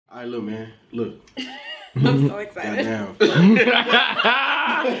right, look, man. Look. I'm so excited.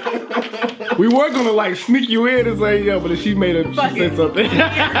 We were gonna like sneak you in and say, yeah, but then she said something.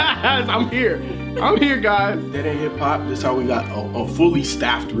 I'm here, guys. That ain't hip hop. This is how we got a fully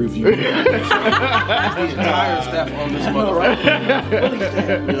staffed review. That's the entire staff on this motherfucker. Fully staffed.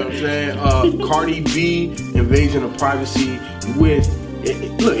 You know what I'm saying? Cardi B, Invasion of Privacy with.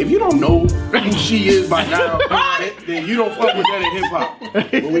 Look, if you don't know who she is by now, then you don't fuck with that in hip hop.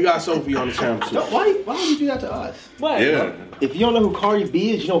 But we got Sophie on the channel too. Why don't you do that to us? What? Yeah. If you don't know who Cardi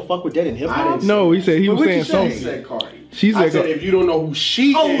B is, you don't fuck with that in hip hop. No, he said he was saying He Sophie. said Cardi. She I said said if you don't know who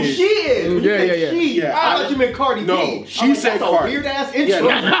she is. She is. Yeah. She. Yeah, I thought you meant Cardi no, B. she said that's Cardi. a weird ass intro.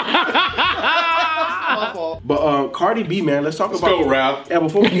 My fault. But Cardi B, man, let's Go, Ralph. Yeah,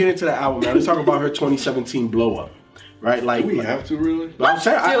 before we get into the album, man, let's talk about her 2017 blow up. Right, like We have to really. I'm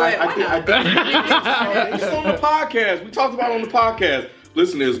saying, I think It's on the podcast. We talked about it on the podcast.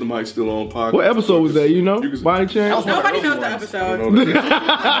 Listen, is the mic still on podcast? What episode was that? You know, by any chance? Nobody knows the episode. Mine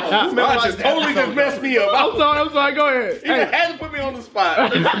just totally just messed me up. I'm sorry. Go ahead. He had to put me on the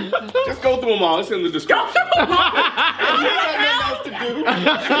spot. Just go through them all. It's in the description. Yeah,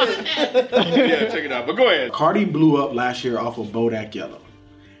 check it out. But go ahead. Cardi blew up last year off of Bodak Yellow.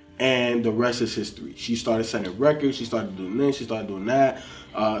 And the rest is history. She started setting records. She started doing this. She started doing that.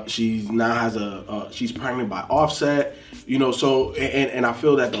 She now has she's pregnant by Offset. You know, so and I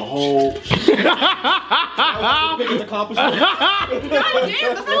feel that the whole Biggest accomplishment. God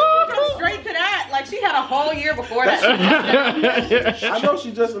damn, the come straight to that. Like she had a whole year before that. I know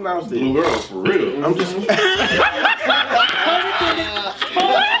she just announced it. Blue girl, for real. I'm just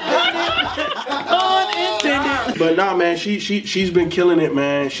But nah, man, she's been killing it,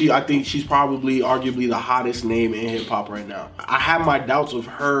 man. I think she's probably arguably the hottest name in hip hop right now. I have my doubts of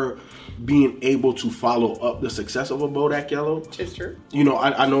her being able to follow up the success of a Bodak Yellow. It's true. You know,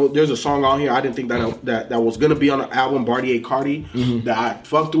 I know there's a song on here I didn't think that was gonna be on the album Bartier Cardi that I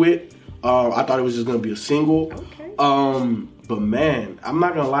fucked with. I thought it was just gonna be a single. Okay. But man, I'm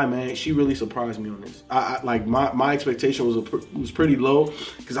not gonna lie, man. She really surprised me on this. I like my expectation was pretty low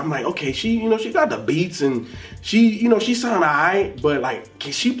because I'm like, okay, she got the beats and she sound alright, but like,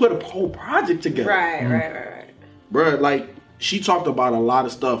 can she put a whole project together? Right. Bruh, like she talked about a lot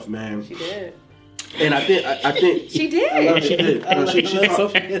of stuff, man. She did. And I think She did. No, she did. No, she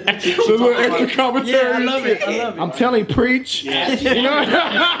The little extra commentary. Yeah, I love it. I'm telling you, preach. Yeah. You know?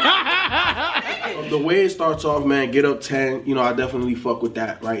 The way it starts off, man, get up 10, I definitely fuck with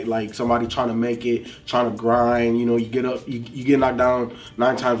that, right? Like somebody trying to make it, trying to grind, you get up, you get knocked down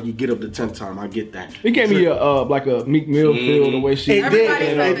 9 times, you get up the 10th time. I get that. It gave me like a Meek Mill feel the way she It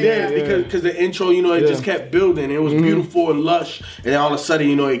did because the intro, it just kept building. It was beautiful and lush, and then all of a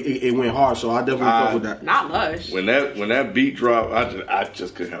sudden, it went hard. So I definitely fuck with that. Not lush. When that beat dropped, I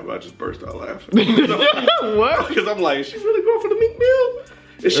just couldn't help it. I just burst out laughing. What? Because I'm like, is she really going for the Meek Mill?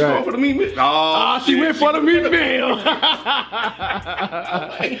 Is she going for the Meek Mill? Oh, she went for the Meek Mill.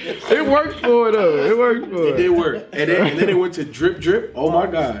 It worked for her though. It did work. And then it went to Drip Drip. Oh my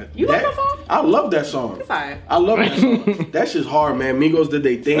God. You like that song? I love that song. It's alright. I love that song. That shit's hard, man. Migos did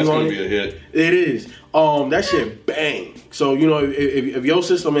their thing That's on gonna it. be a hit. It is. That shit bang. So, if your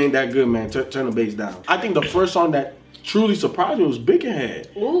system ain't that good, man, turn the bass down. I think the first song that truly surprised me was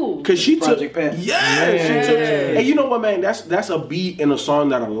Bickenhead. Ooh. Cause she Project took, Pat. she took, and you know what, man? That's a beat in a song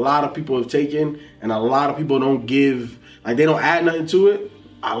that a lot of people have taken, and a lot of people don't give, like they don't add nothing to it.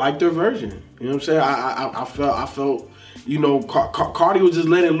 I like their version. You know what I'm saying? I felt. Cardi was just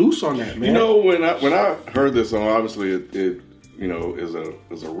letting loose on that, man. When I heard this song, obviously it is a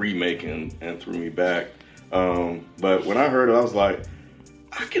remake and threw me back. But when I heard it, I was like,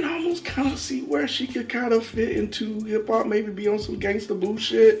 I can almost kind of see where she could kind of fit into hip hop, maybe be on some Gangsta Boo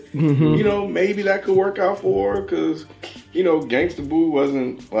shit. Maybe that could work out for her because, Gangsta Boo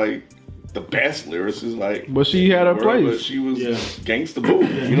wasn't like the best lyricist, like. But she had her place. But she was Gangsta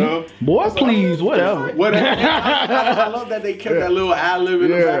Boo, Boy, please, whatever. I love that they kept that little ad-lib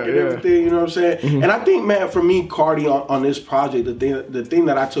in the back and everything, you know what I'm saying? And I think, man, for me, Cardi on this project, the thing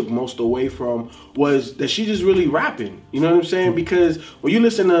that I took most away from was that she just really rapping. You know what I'm saying? Because when you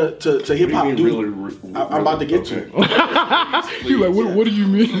listen to hip-hop, I'm about to get to it. You're like, what do you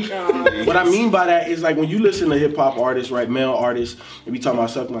mean? What I mean by that is like when you listen to hip-hop artists, right, male artists, and we talking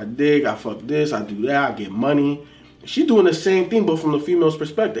about suck my dick, I fuck this, I do that, I get money. She's doing the same thing, but from the female's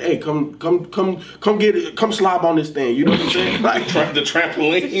perspective. Hey, come slob on this thing. You know what I'm saying? Like the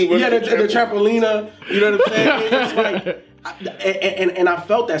trampoline. Yeah, the trampolina. You know what I'm saying? It's like, and I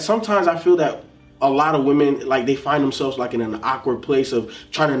felt that sometimes I feel that a lot of women, like, they find themselves like in an awkward place of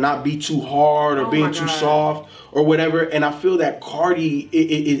trying to not be too hard or being too soft or whatever. And I feel that Cardi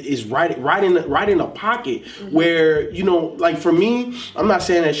is right in a pocket where, you know, like for me, I'm not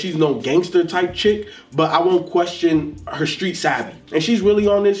saying that she's no gangster type chick, but I won't question her street savvy. And she's really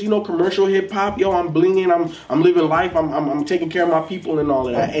on this, you know, commercial hip hop. Yo, I'm blinging, I'm living life, I'm taking care of my people and all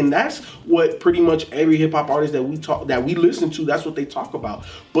of that. And that's what pretty much every hip hop artist that we listen to, that's what they talk about.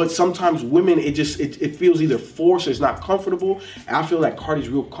 But sometimes women, it feels either forced or it's not comfortable. And I feel like Cardi's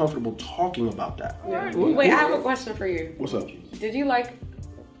real comfortable talking about that. Yeah. Wait, I have a question for you. What's up? Did you like?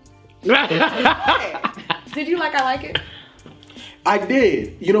 Did you like I Like It? I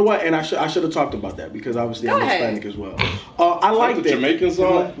did. You know what? And I should have talked about that because obviously I'm Hispanic as well. I like the that. Jamaican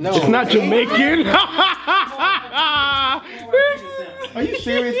song. No, It's not Jamaican. Are you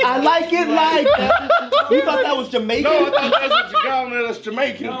serious? I like it like that. You thought that was Jamaican? No, I thought that's what you call it. That's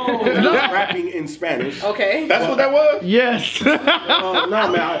Jamaican. Rapping in Spanish. Okay. That's what that was? Yes. No,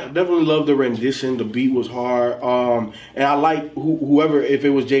 man, I definitely love the rendition. The beat was hard. And I like whoever, if it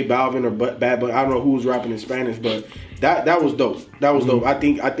was J Balvin or Bad Bunny, I don't know who was rapping in Spanish, but that was dope. That was dope. I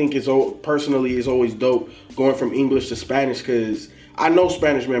think it's personally it's always dope going from English to Spanish because I know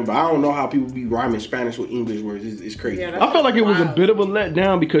Spanish, man, but I don't know how people be rhyming Spanish with English words. It's crazy. Yeah, I felt like it was a bit of a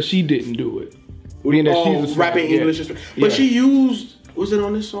letdown because she didn't do it. Being that she's a rapping Spanish, English, but she used. Was it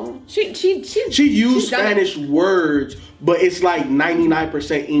on this song? She used Spanish words, but it's like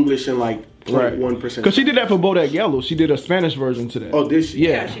 99% English and like 0.1%. Because she did that for Bodak Yellow. She did a Spanish version to that. Oh, this?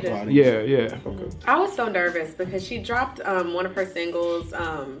 Yeah, she did. Yeah. Okay. I was so nervous because she dropped one of her singles,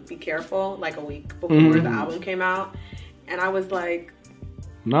 Be Careful, like a week before the album came out. And I was like,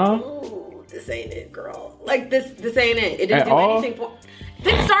 Nah. ooh, this ain't it, girl. Like, this ain't it. It didn't At do all? anything for...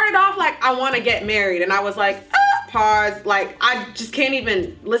 It started off like, I want to get married. And I was like, pause. Like, I just can't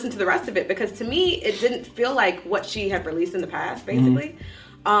even listen to the rest of it because to me, it didn't feel like what she had released in the past, basically.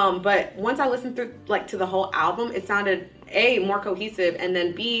 But once I listened through, like, to the whole album, it sounded, A, more cohesive, and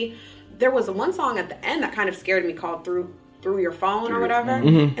then B, there was one song at the end that kind of scared me called Through Your Phone or whatever.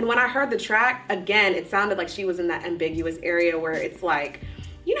 And when I heard the track, again, it sounded like she was in that ambiguous area where it's like,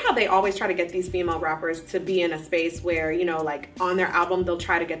 you know how they always try to get these female rappers to be in a space where, you know, like on their album, they'll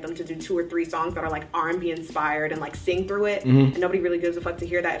try to get them to do 2 or 3 songs that are like R&B inspired and like sing through it. And nobody really gives a fuck to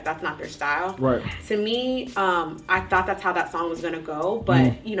hear that if that's not their style. Right. To me, I thought that's how that song was going to go.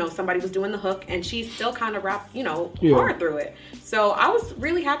 But, you know, somebody was doing the hook and she still kind of rapped, you know, hard through it. So I was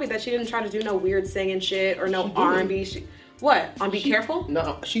really happy that she didn't try to do no weird singing shit or no R&B. What? On Be Careful?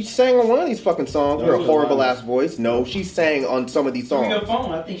 No, she sang on one of these fucking songs. Her horrible ass voice. No, she sang on some of these songs. Through Your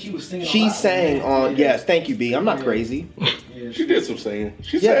Phone, I think she was singing. She sang on. Yes, thank you, B. I'm not crazy. She did some singing.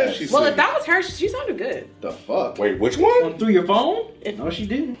 She Yeah. said she Well, sang. if that was her, she sounded good. The fuck? Wait, which one? On Through Your Phone? No, she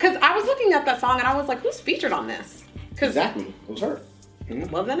didn't. Because I was looking at that song and I was like, who's featured on this? Because Exactly. It was her.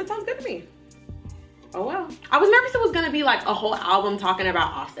 well, then it sounds good to me. Oh, well. I was nervous it was going to be like a whole album talking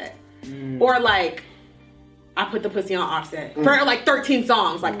about Offset. Or like, I put the pussy on Offset for like 13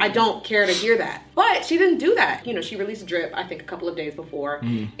 songs. Like, I don't care to hear that. But she didn't do that. You know, she released Drip, I think, a couple of days before.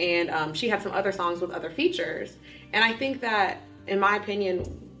 And she had some other songs with other features. And I think that, in my opinion,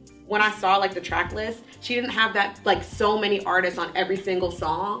 when I saw like the track list, she didn't have that like so many artists on every single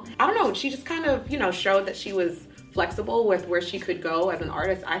song. I don't know. She just kind of, you know, showed that she was flexible with where she could go as an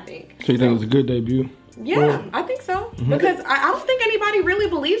artist, I think. So you think it was a good debut? Yeah, I think so. Because I don't think anybody really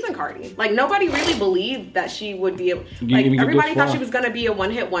believes in Cardi. Like, nobody really believed that she would be like, even get everybody this thought far. she was going to be a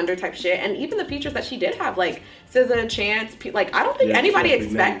one-hit wonder type shit. And even the features that she did have, like SZA and Chance, like, I don't think anybody she had big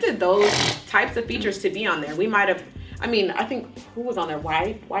expected those types of features to be on there. We might have, I mean, I think, who was on there?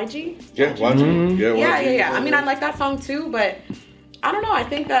 YG? Yeah, YG. Yeah. I mean, I like that song too, but I don't know. I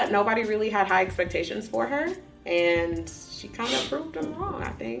think that nobody really had high expectations for her. And she kind of proved them wrong, I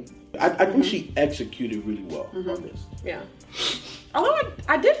think. I think she executed really well on this. Yeah. Although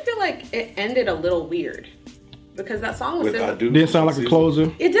I did feel like it ended a little weird. Because that song was With I so... Do. Didn't sound like a closer.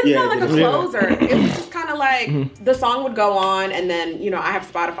 It didn't Yeah, sound like it a didn't. closer. It was just kind of like the song would go on and then, you know, I have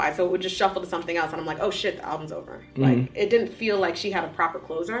Spotify, so it would just shuffle to something else and I'm like, oh shit, the album's over. Like, it didn't feel like she had a proper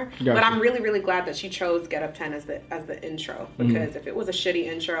closer. Gotcha. But I'm really, really glad that she chose Get Up 10 as the intro. Because if it was a shitty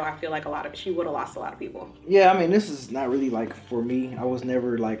intro, I feel like she would have lost a lot of people. Yeah, I mean, this is not really like for me. I was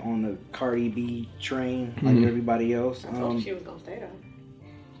never like on the Cardi B train like everybody else. I told you she was going to stay though.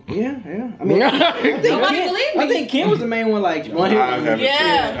 Yeah. I mean, Nobody believed me. I think Ken was the main one. Like, one I hit.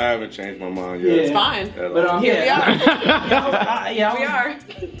 haven't changed my mind yet. Yeah. It's fine. At But all. Here we are. we are.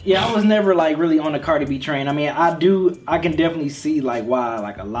 Yeah, I was never like really on the Cardi B train. I mean, I can definitely see like why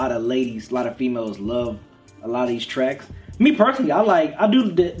like a lot of ladies, a lot of females love a lot of these tracks. Me personally, I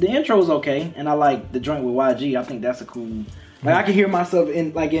do the intro's okay, and I like the joint with YG. I think that's a cool Like I can hear myself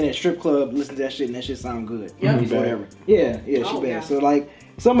in a strip club, listen to that shit, and that shit sound good. Yeah. Whatever. Yeah, she Oh, bad. yeah. So like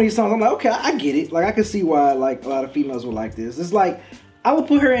some of these songs, I'm like, okay, I get it. Like I can see why like a lot of females would like this. It's like I would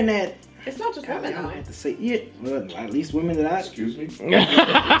put her in that. It's not just women, I don't though. have to say it. Well, at least women that I. Excuse me? It's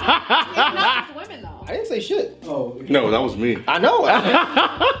not just women, though. I didn't say shit. Oh, No, that was me. I know.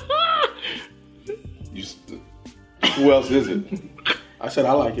 You, who else is it? I said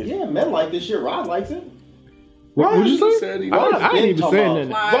I like it. Yeah, men like this shit. Rod likes it. What would you say? Said he I liked ain't even saying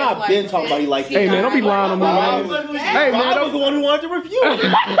nothing. Rob been talking about he likes it. Hey, man, don't be lying on me, man. Hey, man, Rob was the one who wanted to review it. He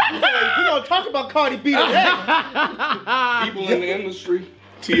said, we gonna talk about Cardi B today. People in the industry,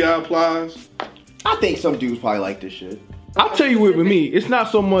 T.I. Plies. I think some dudes probably like this shit. I'll tell you what, with me, it's not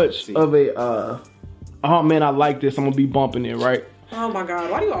so much of a, oh man, I like this, I'm gonna be bumping it, right? Oh my God,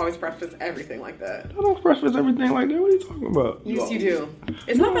 why do you always preface everything like that? I don't preface everything like that. What are you talking about? Yes, you do.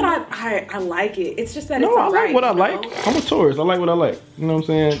 It's not that I like it. It's just that No, it's I alright. like what I you like. know? I'm a tourist. I like what I like. You know what I'm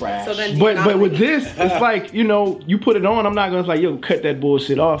saying? So then, do you But not with like this, it's like, you know, you put it on. I'm not gonna like, yo, cut that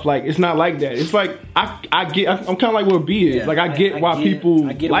bullshit off. Like it's not like that. It's like I'm kind of like where B is. Yeah, like I get why people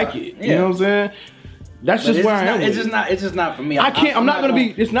I get like why- it. yeah. You know what I'm saying? That's But just where I am. It's with just it. not. It's just not for me. I can't. I'm not gonna be.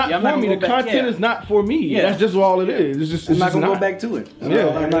 It's not Yeah, I'm for not me. gonna The go back- content yeah. is not for me. Yeah. That's just all it is. It's just. I'm It's not just gonna not. go back to it. Yeah.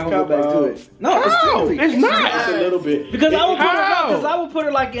 I'm not gonna go back to it. No, it's No, still it's not. It's a little bit. Because I would put How?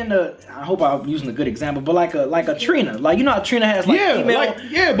 her like in the. I hope I'm using a good example, but like a Trina. Like you know how Trina has like Yeah, female, like,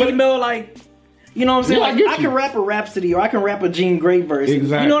 yeah, but- female like. You know what I'm saying? Yeah, I Like get I you. can rap a Rhapsody or I can rap a Jean Grey verse.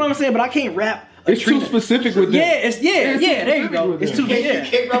 Exactly. You know what I'm saying? But I can't rap. A It's too Trina. specific with Yeah, them. it's yeah. It's There you too go. specific It's too with yeah.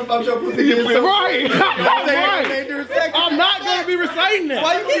 Can't rap about your pussy. Right. Right. Right. I'm not gonna be reciting that.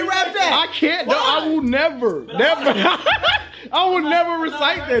 Why you can't rap that? I can't. No, I will never. I will never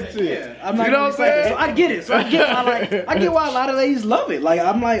recite that shit. I'm not You know gonna what I'm recite that. saying? So I get it. So I get why a lot of ladies love it. Like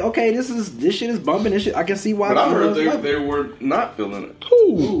I'm like, okay, this shit is bumping. This shit, I can see why. But I heard females love they it. were not feeling it.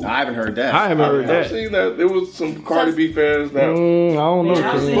 Ooh. I haven't heard that. I haven't heard I've that. seen that. There was some Cardi B fans that. I don't know.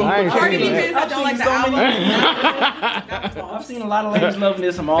 I've seen- I ain't Cardi B seen fans that. that don't like the I've seen album. I've seen a lot of ladies loving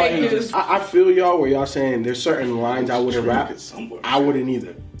this from all Fake ages. news. I feel y'all where y'all saying there's certain lines I wouldn't rap. I wouldn't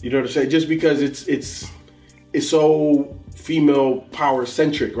either. You know what I'm saying? Just because it's so female power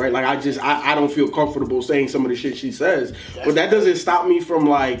centric, right? Like I don't feel comfortable saying some of the shit she says. But that doesn't stop me from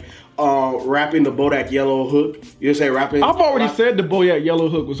like rapping the Bodak Yellow hook. You know what I'm saying? Rapping. I've already said the Bodak Yellow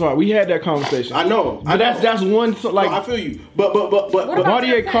hook was hard. We had that conversation. I know. But that's one. So, like No, I feel you. But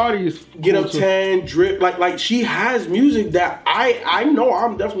Cartier Cardi is Get cool Up too. 10, Drip, like she has music that I know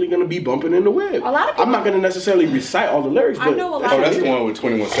I'm definitely gonna be bumping in the whip. A lot of people- I'm not gonna necessarily recite all the lyrics, I but know a lot Oh, of that's the people. one with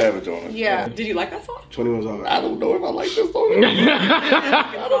 21 Savage on it. Yeah. Did you like that song? 21's all right. I don't know if I like this song. I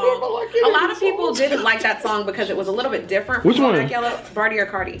don't know if I like it. A lot of people didn't like that song because it was a little bit different. Which from one? Bodak Yellow, Barty or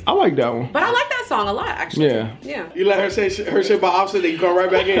Cardi. I like that one. But I like that song a lot, actually. Yeah. Yeah. You let her say her shit about opposite, then you come right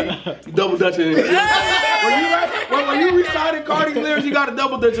back in, you double dutching it. when you recited Cardi's lyrics, you got to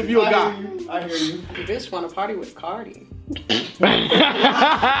double dutch if you a guy. I hear you. You bitch want to party with Cardi.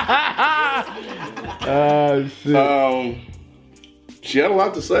 Shit. She had a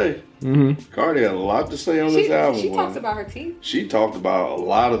lot to say. Mm-hmm. Cardi had a lot to say on this album. She boy. talks about her teeth. She talked about a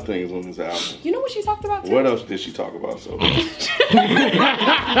lot of things on this album. You know what she talked about too? What else did she talk about? So No,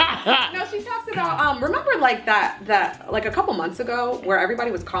 she talks about remember like that like a couple months ago where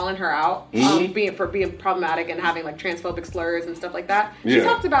everybody was calling her out being problematic and having like transphobic slurs and stuff like that. She Yeah.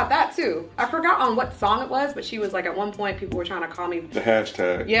 talked about that too. I forgot on what song it was, but she was like at one point people were trying to call me the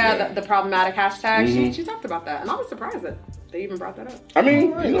hashtag. the problematic hashtag. She talked about that, and I was surprised that they even brought that up. I mean,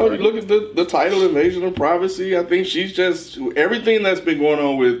 you know, you look at the title, Invasion of Privacy. I think she's just, everything that's been going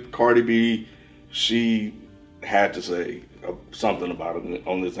on with Cardi B, she had to say something about it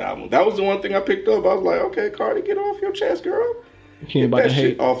on this album. That was the one thing I picked up. I was like, okay, Cardi, get off your chest, girl. Can't about Get the that hate.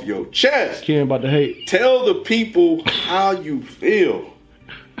 shit off your chest. Can't about the hate. Tell the people how you feel.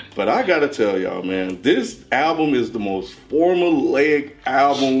 But I gotta tell y'all, man, this album is the most formulaic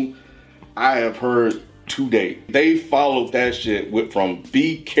album I have heard to date. They followed that shit from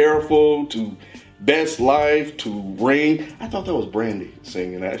Be Careful to Best Life to Ring. I thought that was Brandy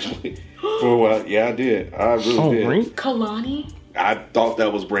singing actually. For a while. Yeah, I did. I really did. Ring? Kalani? I thought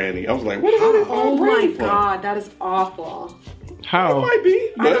that was Brandy. I was like, where did they Oh find my Brandy from? god, that is awful. How? It might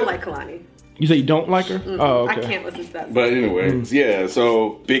be. I don't like Kalani. You say you don't like her? Oh, okay. I can't listen to that song. But anyway, yeah.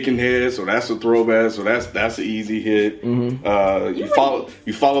 So Big and Head, so that's a throwback. So that's an easy hit. You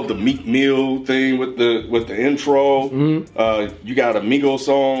follow the Meek Mill thing with the intro. You got a Migos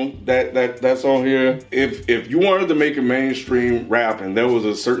song that's on here. If you wanted to make a mainstream rap and there was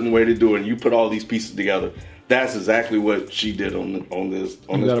a certain way to do it, and you put all these pieces together, that's exactly what she did on this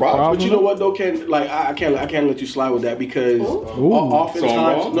got a project. problem? But you know what though, Ken? Like I can't let you slide with that because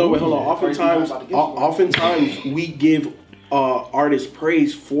oftentimes oftentimes we give artists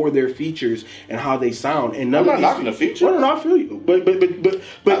praise for their features and how they sound, and I'm not knocking the features. No, I feel you, but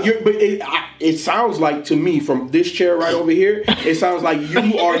it sounds like to me from this chair right over here, it sounds like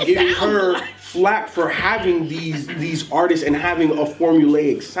you are giving her flack for having these artists and having a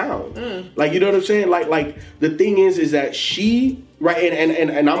formulaic sound. Like, you know what I'm saying? Like the thing is that she right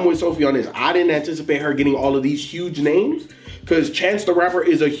and I'm with Sophie on this. I didn't anticipate her getting all of these huge names because Chance the Rapper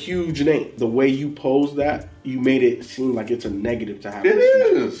is a huge name. The way you posed that, you made it seem like it's a negative to have. It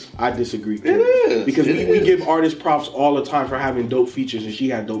is. I disagree. It is because we give artists props all the time for having dope features, and she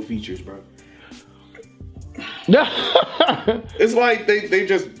had dope features, bro. It's like they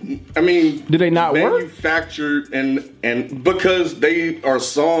just, I mean, did they not work? Manufactured and because they are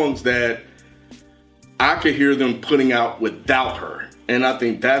songs that I could hear them putting out without her, and I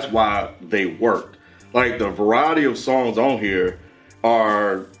think that's why they worked. Like the variety of songs on here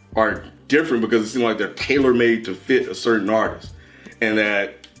are different because it seems like they're tailor made to fit a certain artist, and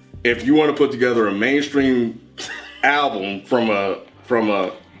that if you want to put together a mainstream album from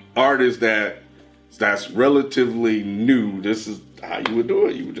a artist that's relatively new, this is how you would do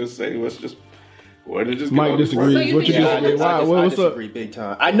it. You would just say, let's just go ahead and just Mike disagrees. So you What you think disagree? Why? What's up? disagree big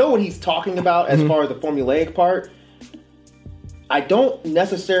time. I know what he's talking about as far as the formulaic part. I don't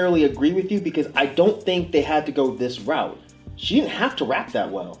necessarily agree with you because I don't think they had to go this route. She didn't have to rap that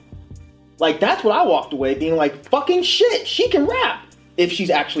well. Like, that's what I walked away being like, fucking shit, she can rap if she's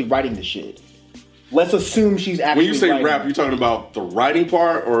actually writing the shit. Let's assume she's actually When you say writing. rap, you're talking about the writing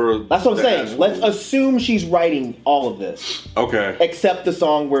part or That's what I'm the saying. actual- Let's assume she's writing all of this. Okay. Except the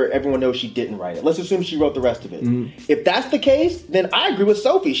song where everyone knows she didn't write it. Let's assume she wrote the rest of it. If that's the case, then I agree with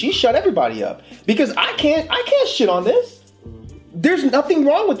Sophie. She shut everybody up. Because I can't shit on this. There's nothing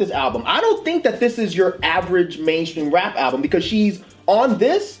wrong with this album. I don't think that this is your average mainstream rap album because she's on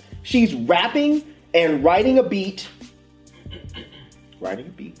this, she's rapping and writing a beat.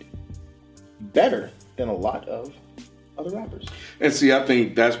 Better than a lot of other rappers. And see, I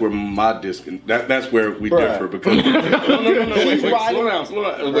think that's where my that's where we Bruh. differ because no, wait, She's writing- slow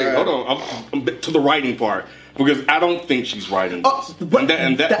down, wait, hold on, I'm to the writing part because I don't think she's writing this. But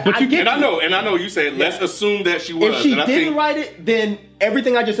I know you said let's assume that she was. If she and I didn't think, write it, then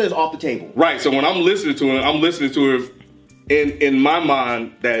everything I just said is off the table. right. So when I'm listening to her, in my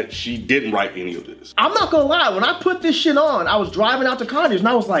mind that she didn't write any of this. I'm not gonna lie, when I put this shit on, I was driving out to Conyers and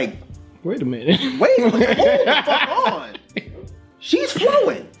I was like, Wait a minute. wait, hold the fuck on. She's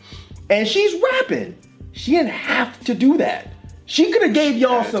flowing and she's rapping. She didn't have to do that. She could have gave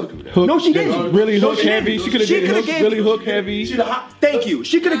y'all some. Hook, No, she didn't. Really No, hook she heavy. didn't. She could have She been coulda gave- really hook heavy. Thank you.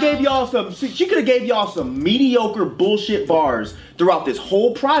 She could have gave y'all some. She could have gave y'all some mediocre bullshit bars throughout this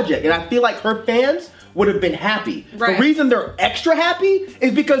whole project, and I feel like her fans would have been happy. Right. The reason they're extra happy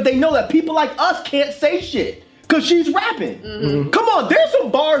is because they know that people like us can't say shit. Cause she's rapping. Come on, there's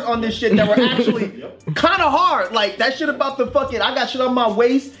some bars on this shit that were actually kind of hard. Like that shit about the fucking I got shit on my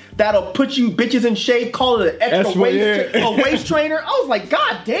waist that'll put you bitches in shape. Call it an extra That's what- waist, yeah. a waist trainer. I was like,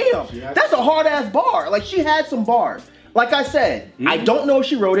 God damn, that's a hard ass bar. Like she had some bars. Like I said, I don't know if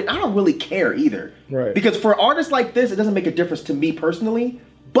she wrote it. I don't really care either. Right. Because for artists like this, it doesn't make a difference to me personally.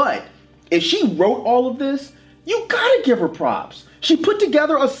 But if she wrote all of this, you gotta give her props. She put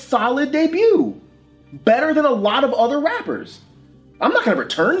together a solid debut. Better than a lot of other rappers. I'm not gonna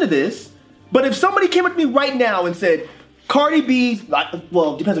return to this. But if somebody came at me right now and said, Cardi B's,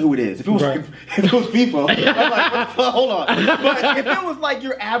 well, depends on who it is. If it was Right. if it was people, I'm like, hold on. But if it was like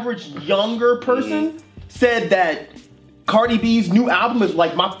your average younger person said that Cardi B's new album is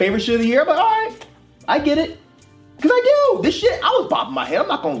like my favorite shit of the year, but all right, I get it. Because I do. This shit, I was bobbing my head. I'm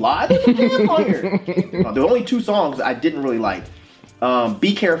not gonna lie. There's some jams on here. There were only two songs I didn't really like.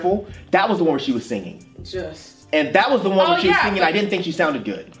 Be Careful. That was the one where she was singing. And that was the one where she was singing. I didn't think she sounded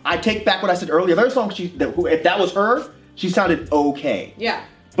good. I take back what I said earlier. There are songs if that was her, she sounded okay. Yeah.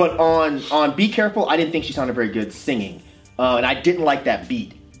 But on Be Careful, I didn't think she sounded very good singing. And I didn't like that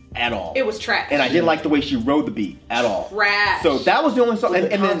beat at all. It was trash. And I didn't like the way she rode the beat at all. Trash. So that was the only song. The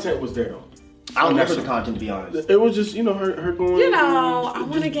And then content was there though. I don't remember the content, to be honest. It was just, her going. You know, I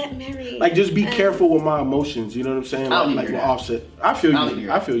want to get married. Like, just be careful with my emotions. You know what I'm saying? I don't Like need to with hear that. Offset. I feel I don't need to you.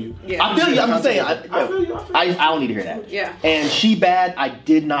 hear I that. feel you. Yeah. I feel you. I'm just saying. I feel you. I don't need to hear that. Yeah. And She Bad, I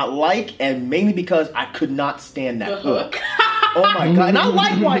did not like, and mainly because I could not stand that The hook. Oh my god! And I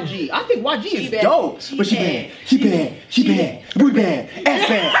like YG. I think YG is bad. dope. But she bad. She bad. Boy bad. Ass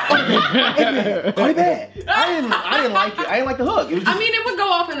bad. Cardi bad. I didn't like it. I didn't like the hook. It was just, I mean, it would go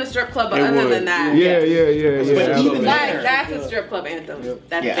off in a strip club, but It other would. than that, Yeah. But even like there, that's a strip club anthem.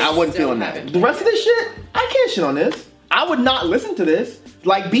 That yeah, they I wasn't still feeling that. haven't. The rest of this shit, I can't shit on this. I would not listen to this.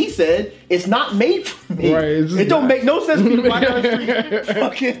 Like B said, it's not made for me. Right, it's just It don't not. make no sense for me to ride down the street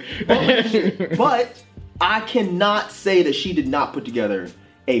fucking bumping this shit. But I cannot say that she did not put together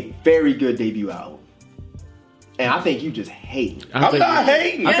a very good debut album. And I think you just hate. I'm not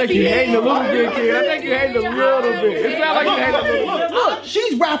hating. I think you hating a little bit, kid. I think you hating a little bit. It sounds like you hating a little bit. Look,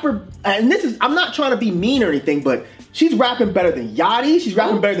 she's rapper, and this is, I'm not trying to be mean or anything, but she's rapping better than Yachty. She's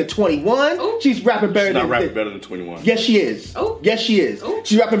rapping better than 21. Ooh. She's rapping better She's than. not rapping better than 21. Yes, she is. Ooh. Yes, she is. Ooh.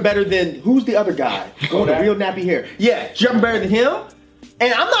 She's rapping better than, who's the other guy? Oh, the real nappy hair. Yeah, she's rapping better than him.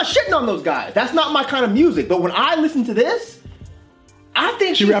 And I'm not shitting on those guys. That's not my kind of music. But when I listen to this, I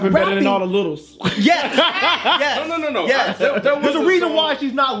think She she's rapping better than all the littles. Yes. Yes. No. Yes. There was There's a a reason song- why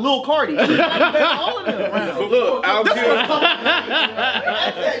she's not Lil Cardi. She's rapping better than all of them. Look,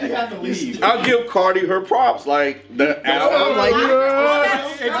 You have to leave. I'll give Cardi her props. Like the album, like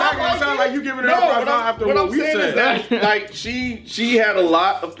Exactly. It sounds like you giving her a props after what what I'm we saying is said. that like she had a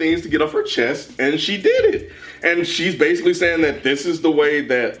lot of things to get off her chest, and she did it. And she's basically saying that this is the way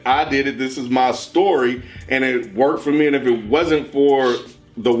that I did it. This is my story, and it worked for me. And if it wasn't for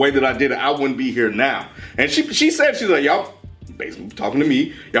the way that I did it, I wouldn't be here now. And she said, she's like, y'all basically talking to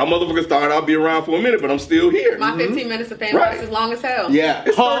me. Y'all motherfuckers thought I'll be around for a minute, but I'm still here. My 15 minutes of fame Right. is long as hell. Yeah.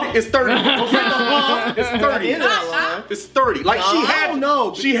 It's 30. It's 30. It's 30. It's 30. Like she I had don't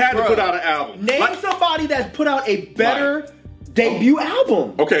know, She had to bruh. put out an album. Name Like- somebody that's put out a better debut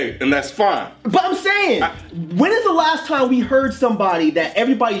album. Okay, and that's fine. But I'm saying, when is the last time we heard somebody that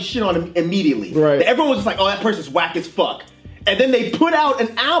everybody shit on him immediately? Right. That everyone was just like, oh, that person's whack as fuck. And then they put out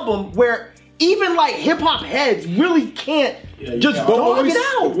an album where even like hip hop heads really can't just dog it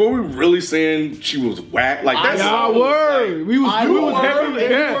out. Were we really saying she was whack? Like that's Y'all were. We was heavy.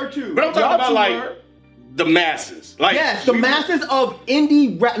 Yeah. But I'm talking about like the masses. Like Yes, the masses of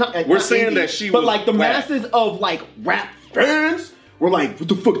indie rap. We're saying that she but was like the whack. masses of like rap fans were like, what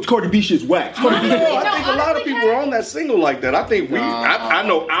the fuck? Cardi B shit's whack. Cardi B No, shit's I whack. think a lot of people were on that single like that. I think I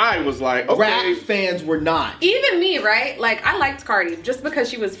know I was like, okay. Rap fans were not. Even me, right? Like, I liked Cardi just because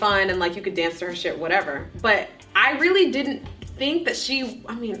she was fun and, like, you could dance to her shit, whatever. But I really didn't think that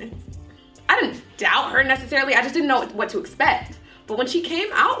I didn't doubt her necessarily. I just didn't know what to expect. But when she came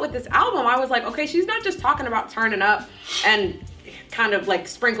out with this album, I was like, okay, she's not just talking about turning up and kind of, like,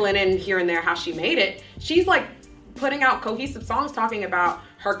 sprinkling in here and there how she made it. She's, like, putting out cohesive songs talking about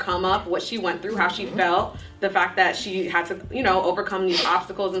her come up, what she went through, how she felt, the fact that she had to, overcome these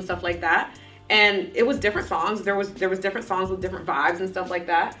obstacles and stuff like that. And it was different songs. There was different songs with different vibes and stuff like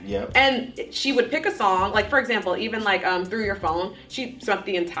that. Yep. And she would pick a song, like for example, even like Through Your Phone, she spent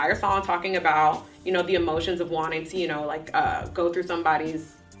the entire song talking about, the emotions of wanting to, go through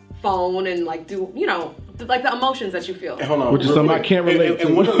somebody's phone and like do, like the emotions that you feel. Hold on. Which is real something I quick. can't relate to.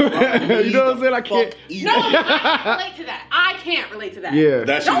 And one of the, You know what I'm saying? I can't. No, I can't relate to that. I can't relate to that. Yeah.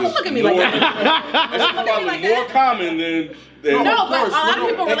 That shit Don't is look at me like more- that. That shit's Don't look at me probably like more that. common than No, Of but course, a lot of no,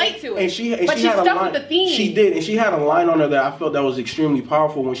 people and- relate to it. And she But she had a stuck line, with the theme. She did, and she had a line on her that I felt that was extremely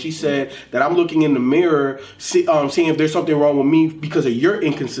powerful when she said that I'm looking in the mirror, seeing if there's something wrong with me because of your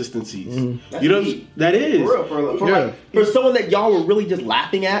inconsistencies. You know, that is. For someone that y'all were really just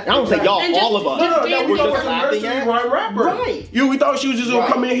laughing at. I don't say y'all, And just- all of us. just No, we We're thought just she was a laughing nursery at. rhyme rapper. Right. We thought she was just gonna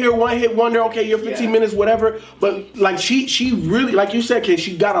Right. come in here, one hit wonder. Okay, you're 15 minutes, whatever. But like she really, like you said, Kid,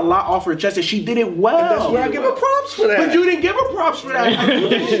 she got a lot off her chest, and she did it well. that's where I give her props for that. But you didn't give her props for that. You've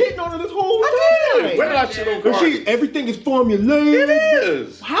been shitting on her this whole time. Where did I shit on But Cardi? everything is formulaic. It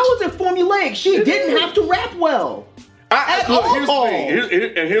is. How is it formulaic? She didn't have to rap well. Look, here's the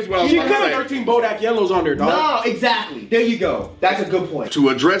thing. Here's what I was She going could to have say. 13 Bodak Yellows on there, dog. No, exactly. There you go. That's a good point. To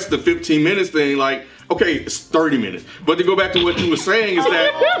address the 15 minutes thing, like, okay, it's 30 minutes. But to go back to what you were saying is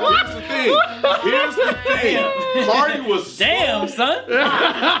that, here's the thing. Cardi was Damn, son.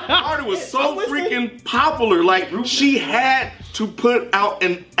 Cardi was so freaking popular. Like, she had to put out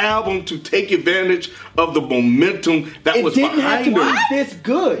an album to take advantage of the momentum that It was didn't have behind to her. be this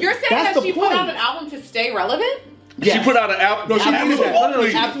good. You're saying That's that the she point. put out an album to stay relevant? Yes. She put out an album. No, she needed that.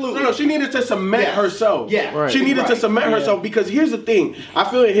 Absolutely. Absolutely. No, she needed to cement Yes. herself. Yeah. Right. She needed to Right. cement herself because here's the thing. I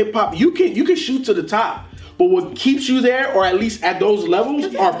feel in hip hop, you can shoot to the top. But what keeps you there, or at least at those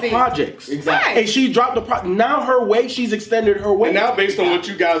levels, are projects. Exactly. And she dropped the now her way, she's extended her way. And now, based on what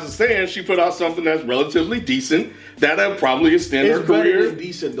you guys are saying, she put out something that's relatively decent that'll probably extend her it's better career. than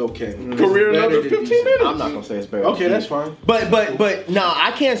decent though, Ken. Career It's another better than 15 decent. minutes. I'm not gonna say it's better. Okay, that's fine. But no,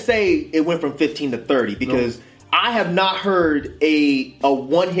 I can't say it went from 15 to 30 because I have not heard a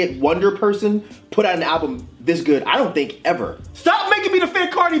one-hit wonder person put out an album this good. I don't think ever. Stop making me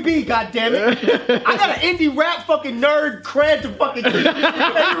defend Cardi B, goddammit. I got an indie rap fucking nerd cred to fucking keep. And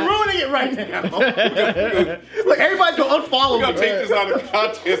you're ruining it right now. Look, everybody's gonna unfollow We're me. gonna take this out of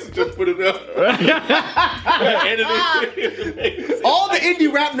context and just put it up. Edit it. All the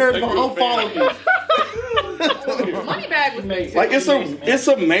indie rap nerds gonna unfollow me. Moneybag was big too. Like it's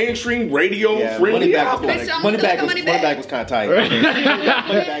a mainstream radio friendly album. Moneybag was kind of tight.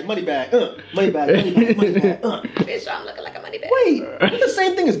 Moneybag. Bitch, I'm looking like a money bag. Wait, it's the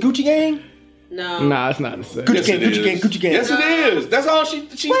same thing as Gucci Gang? No. Nah, it's not the same. Gucci Yes, Gang, it Gucci Gang, is. Gucci Gang. Yes, it is. That's all she's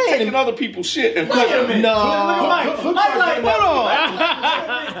Wait a taking minute. other people's shit and Wait a putting minute. No. Mike, like, hold on.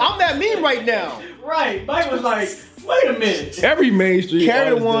 I'm that mean right now. Right. Mike was like, wait a minute. Every mainstream Carry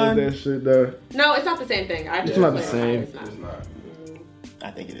artist one. does that shit though. No, it's not the same thing. It's not the same. It's not.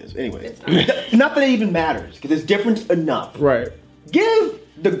 I think it is. Anyway, It's not. not that it even matters because it's different enough. Right. Give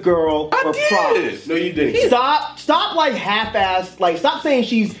the girl her props. No, you didn't. Stop like half-assed. Like stop saying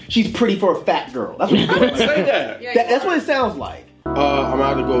she's pretty for a fat girl. That's what you're doing. say that. Yeah, That's what it sounds like. I'm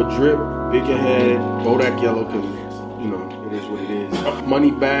out to go Drip, Big and Head, Bodak Yellow, because you know it is what it is.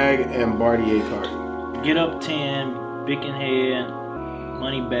 Moneybag and Bartier Cardi. Get Up 10, Big and Head,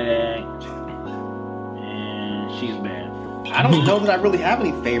 Moneybag, and She's Bad. I don't know that I really have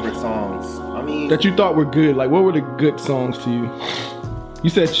any favorite songs. I mean, That you thought were good. Like, what were the good songs to you? You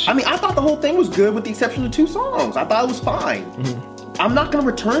said. I thought the whole thing was good with the exception of 2 songs. I thought it was fine. I'm not gonna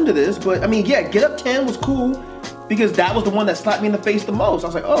return to this, but I mean, yeah, Get Up 10 was cool because that was the one that slapped me in the face the most. I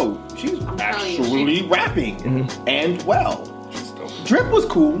was like, oh, she's actually rapping and well. Drip was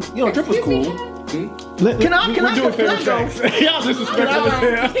cool. You know, Drip was cool. Can I do a favorite go? tracks. Y'all disrespectful as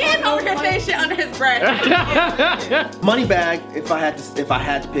hell. He is over here saying shit under his breath. Moneybag. If I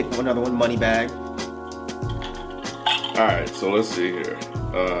had to pick another one, Moneybag. All right, so let's see here.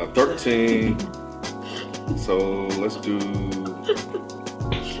 13. So let's do.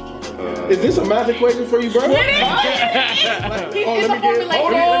 Is this a math equation for you, bro? It's Let a me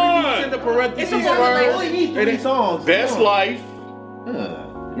formulation. get in the parentheses It's a formulation. first. only need 3 songs. Best Come on. Life.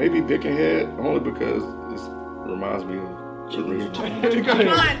 Maybe Big and Head, only because it reminds me of the original. Come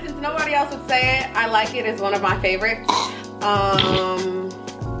on, since nobody else would say it, I like it. It's one of my favorites.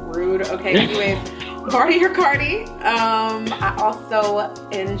 Rude. Okay, anyways. Party or Cardi. I also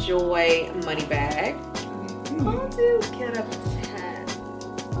enjoy Moneybag. I'll do Get Up 10.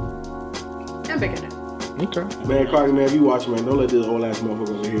 And Big and Head. Okay. Man, Cardi, man, if you watch, man, don't let this old ass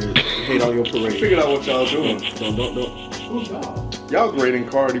motherfucker over here hate on your parade. Figured out what y'all doing. Don't. Who's y'all? Y'all grading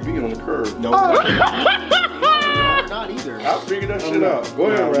Cardi B on the curve. No, not either. I figured that shit out. Go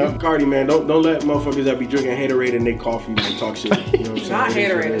ahead, You, Rap. Cardi, man, don't let motherfuckers that be drinking Haterade in their coffee and talk shit. You know what I'm saying? Not It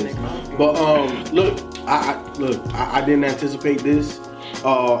is what Haterade it in is. their coffee. But look, I didn't anticipate this.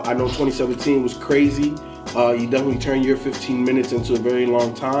 I know 2017 was crazy. You definitely turned your 15 minutes into a very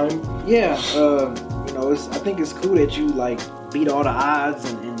long time. Yeah, you know, I think it's cool that you like beat all the odds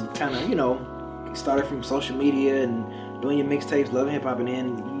and kind of, you know, started from social media and doing your mixtapes, Love and Hip Hop, and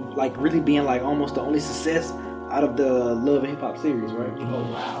then you like really being like almost the only success out of the Love and Hip Hop series, right? Oh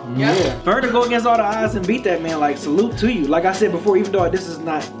wow! Yeah. For her to go against all the odds and beat that, man, like salute to you. Like I said before, even though this is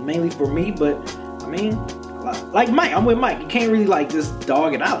not mainly for me, but I mean, like Mike, I'm with Mike. You can't really like just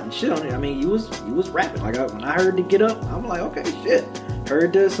dog it out and shit on it. I mean, you was rapping. Like when I heard the Get Up, I'm like, okay, shit.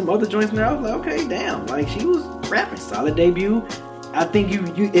 Heard some other joints in there, I was like, okay, damn. Like she was rapping, solid debut. I think you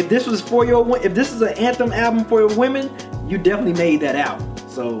if this was if this is an anthem album for your women, you definitely made that album.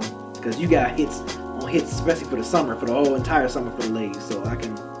 So because you got hits on hits, especially for the summer, for the whole entire summer for the ladies. So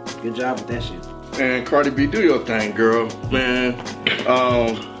good job with that shit. And Cardi B, do your thing, girl, man.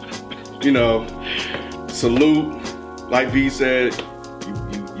 You know, salute. Like B said,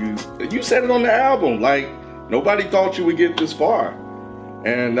 you said it on the album. Like nobody thought you would get this far,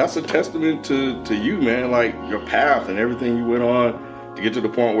 and that's a testament to you, man. Like your path and everything you went on to get to the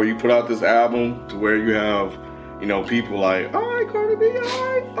point where you put out this album, to where you have, you know, people like, all right, Cardi B, all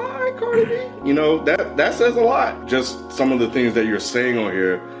right, Cardi B. You know, that says a lot. Just some of the things that you're saying on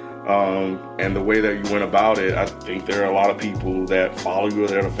here. And the way that you went about it, I think there are a lot of people that follow you or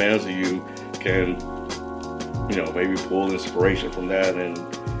that are fans of you can, you know, maybe pull inspiration from that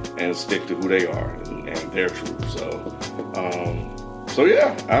and stick to who they are and their truth. So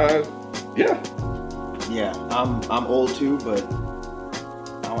yeah. Yeah, I'm old too, but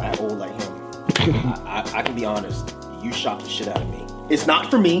I don't act old like him. I can be honest. You shocked the shit out of me. It's not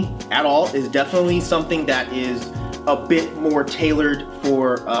for me at all. It's definitely something that is a bit more tailored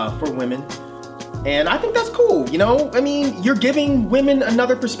for women. And I think that's cool, you know? I mean, you're giving women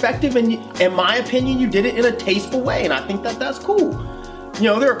another perspective, and in my opinion, you did it in a tasteful way, and I think that that's cool. You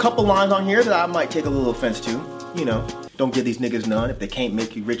know, there are a couple lines on here that I might take a little offense to, you know. Don't give these niggas none if they can't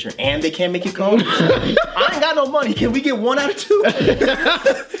make you richer and they can't make you come. I ain't got no money. Can we get 1 out of 2?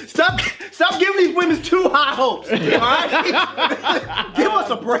 Stop giving these women too high hopes. All right? Give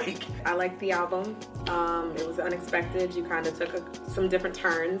us a break. I like the album. It was unexpected. You kind of took some different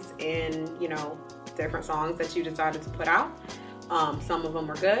turns in, you know, different songs that you decided to put out. Some of them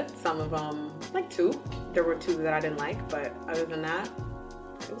were good. Some of them, like 2. There were 2 that I didn't like, but other than that,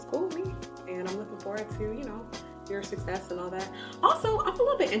 it was cool with me. And I'm looking forward to, you know, your success and all that. Also, I'm a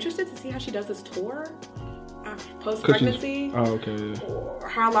little bit interested to see how she does this tour post-pregnancy. Oh, okay. Yeah. Or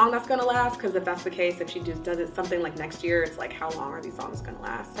how long that's gonna last, because if that's the case, if she just does it something like next year, it's like how long are these songs gonna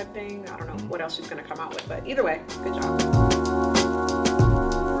last type thing. I don't know what else she's gonna come out with, but either way, good job.